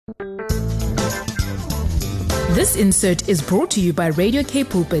This insert is brought to you by Radio K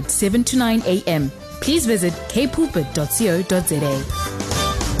Pulpit 7 to 9 a.m. Please visit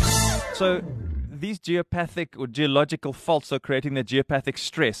kpulpit.co.za. So these geopathic or geological faults are creating the geopathic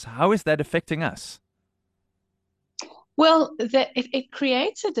stress. How is that affecting us? Well, it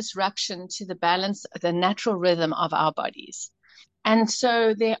creates a disruption to the balance, the natural rhythm of our bodies. And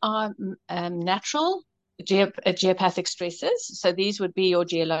so there are natural geopathic stresses. So these would be your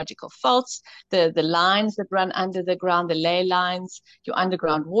geological faults, the lines that run under the ground, the ley lines, your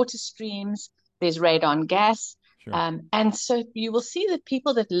underground water streams, there's radon gas. Sure. And so you will see that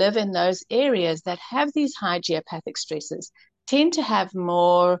people that live in those areas that have these high geopathic stresses tend to have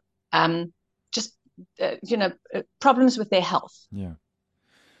more problems with their health. Yeah.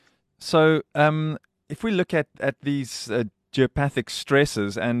 So if we look at these geopathic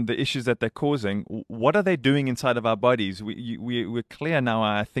stresses and the issues that they're causing, what are they doing inside of our bodies? We're clear now,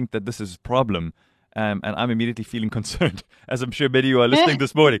 I think, that this is a problem. And I'm immediately feeling concerned, as I'm sure many of you are listening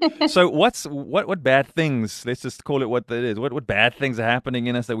this morning. So what bad things, let's just call it what it is, what bad things are happening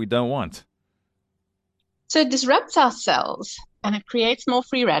in us that we don't want? So it disrupts our cells and it creates more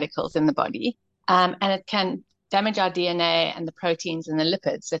free radicals in the body. And it can damage our DNA and the proteins and the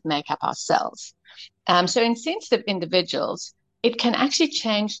lipids that make up our cells. So in sensitive individuals, it can actually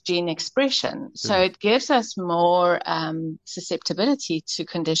change gene expression. So it gives us more susceptibility to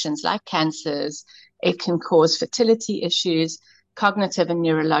conditions like cancers. It can cause fertility issues, cognitive and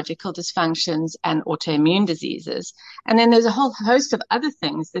neurological dysfunctions, and autoimmune diseases. And then there's a whole host of other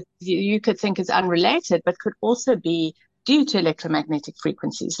things that you could think is unrelated, but could also be due to electromagnetic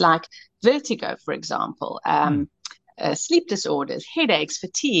frequencies, like vertigo, for example, sleep disorders, headaches,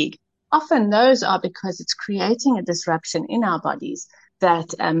 fatigue. Often those are because it's creating a disruption in our bodies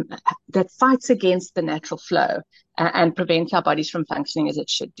that fights against the natural flow and prevents our bodies from functioning as it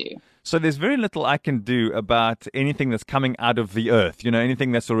should do. So there's very little I can do about anything that's coming out of the earth,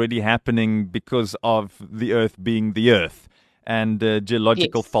 anything that's already happening because of the earth being the earth. And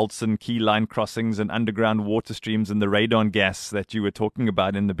geological faults and key line crossings and underground water streams and the radon gas that you were talking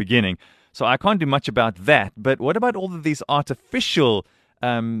about in the beginning. So I can't do much about that. But what about all of these artificial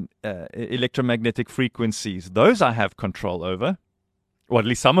electromagnetic frequencies? Those I have control over, or at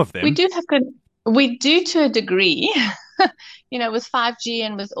least some of them. We do to a degree. With 5G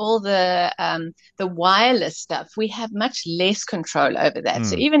and with all the wireless stuff, we have much less control over that.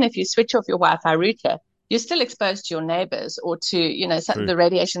 So even if you switch off your Wi-Fi router, you're still exposed to your neighbors or to, some of the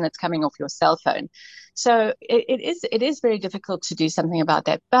radiation that's coming off your cell phone. So it is very difficult to do something about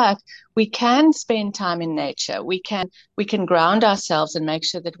that, but we can spend time in nature. We can ground ourselves and make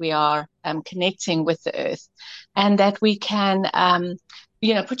sure that we are connecting with the earth, and that we can,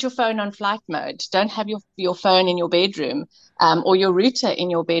 put your phone on flight mode. Don't have your phone in your bedroom or your router in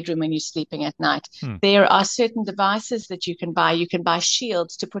your bedroom when you're sleeping at night. There are certain devices that you can buy. You can buy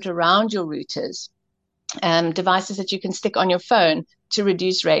shields to put around your routers. Devices that you can stick on your phone to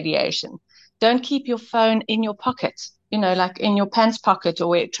reduce radiation. Don't keep your phone in your pocket, like in your pants pocket,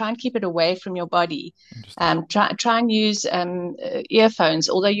 or try and keep it away from your body. Try and use earphones,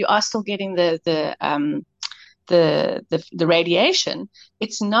 although you are still getting the radiation.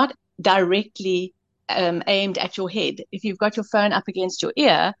 It's not directly aimed at your head. If you've got your phone up against your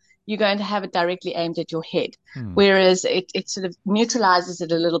ear, you're going to have it directly aimed at your head. Whereas it sort of neutralizes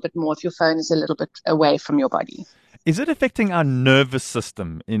it a little bit more if your phone is a little bit away from your body. Is it affecting our nervous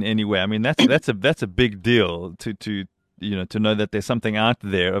system in any way? I mean, that's a big deal to know that there's something out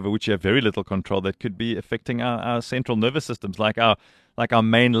there over which you have very little control that could be affecting our central nervous systems, like our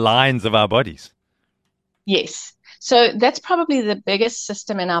main lines of our bodies. Yes. So that's probably the biggest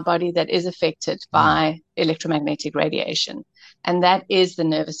system in our body that is affected by electromagnetic radiation. And that is the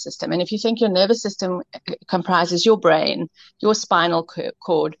nervous system. And if you think your nervous system comprises your brain, your spinal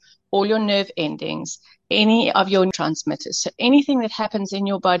cord, all your nerve endings, any of your transmitters, so anything that happens in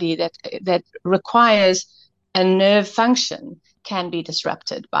your body that requires a nerve function can be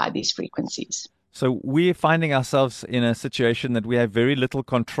disrupted by these frequencies. So we're finding ourselves in a situation that we have very little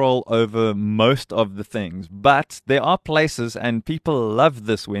control over most of the things. But there are places, and people love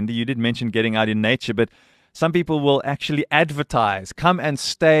this, Wendy. You did mention getting out in nature, but some people will actually advertise, come and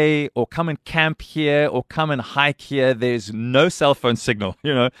stay, or come and camp here, or come and hike here. There's no cell phone signal,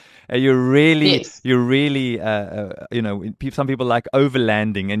 You're really, some people like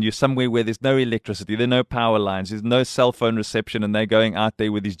overlanding, and you're somewhere where there's no electricity, there are no power lines, there's no cell phone reception, and they're going out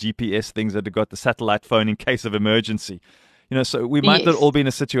there with these GPS things that have got the satellite phone in case of emergency. So we might not all be in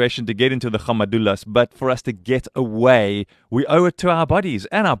a situation to get into the Khamadulas, but for us to get away, we owe it to our bodies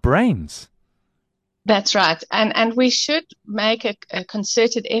and our brains. That's right. And we should make a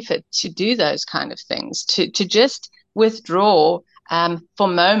concerted effort to do those kind of things, to just withdraw for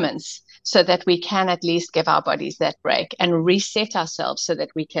moments so that we can at least give our bodies that break and reset ourselves so that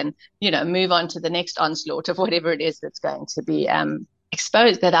we can, move on to the next onslaught of whatever it is that's going to be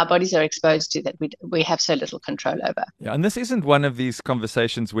exposed, that our bodies are exposed to, that we have so little control over. Yeah, and this isn't one of these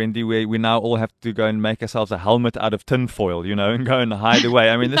conversations, Wendy, where we now all have to go and make ourselves a helmet out of tinfoil, and go and hide away.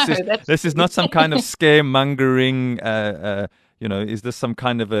 I mean, this is not some kind of scaremongering. Is this some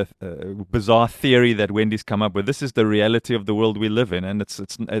kind of a bizarre theory that Wendy's come up with? This is the reality of the world we live in, and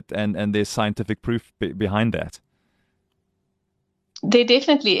and there's scientific proof behind that. There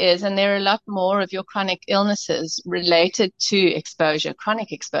definitely is, and there are a lot more of your chronic illnesses related to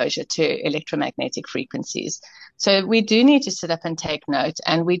chronic exposure to electromagnetic frequencies. So we do need to sit up and take note,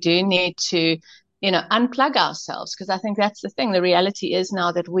 and we do need to, unplug ourselves, because I think that's the thing. The reality is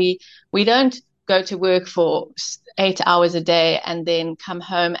now that we don't go to work for 8 hours a day and then come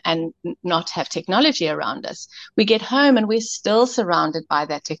home and not have technology around us. We get home and we're still surrounded by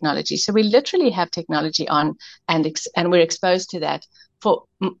that technology. So we literally have technology on and we're exposed to that for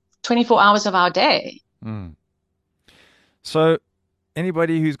 24 hours of our day. Mm. So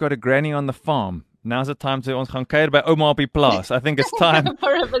anybody who's got a granny on the farm, now's the time to ons gaan kuier by ouma op die plaas. I think it's time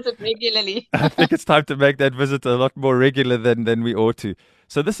for a visit regularly. I think it's time to make that visit a lot more regular than we ought to.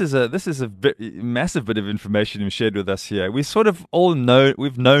 So this is a massive bit of information you've shared with us here. We sort of all know,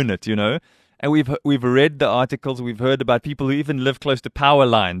 we've known it, and we've read the articles. We've heard about people who even live close to power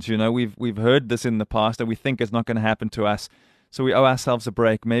lines. We've heard this in the past, and we think it's not going to happen to us. So we owe ourselves a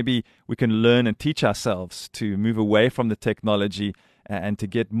break. Maybe we can learn and teach ourselves to move away from the technology and to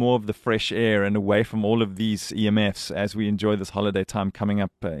get more of the fresh air and away from all of these EMFs as we enjoy this holiday time coming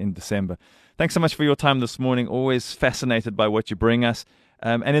up in December. Thanks so much for your time this morning. Always fascinated by what you bring us.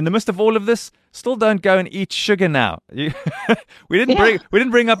 And in the midst of all of this, still don't go and eat sugar now. We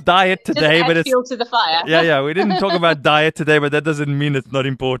didn't bring up diet today, but it's fuel to the fire. Yeah. We didn't talk about diet today, but that doesn't mean it's not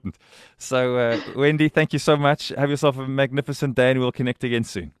important. So, Wendy, thank you so much. Have yourself a magnificent day, and we'll connect again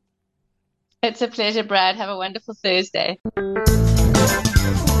soon. It's a pleasure, Brad. Have a wonderful Thursday.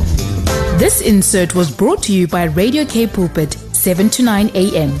 This insert was brought to you by Radio K Pulpit, 7 to 9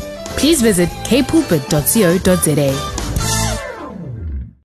 a.m. Please visit kpulpit.co.za.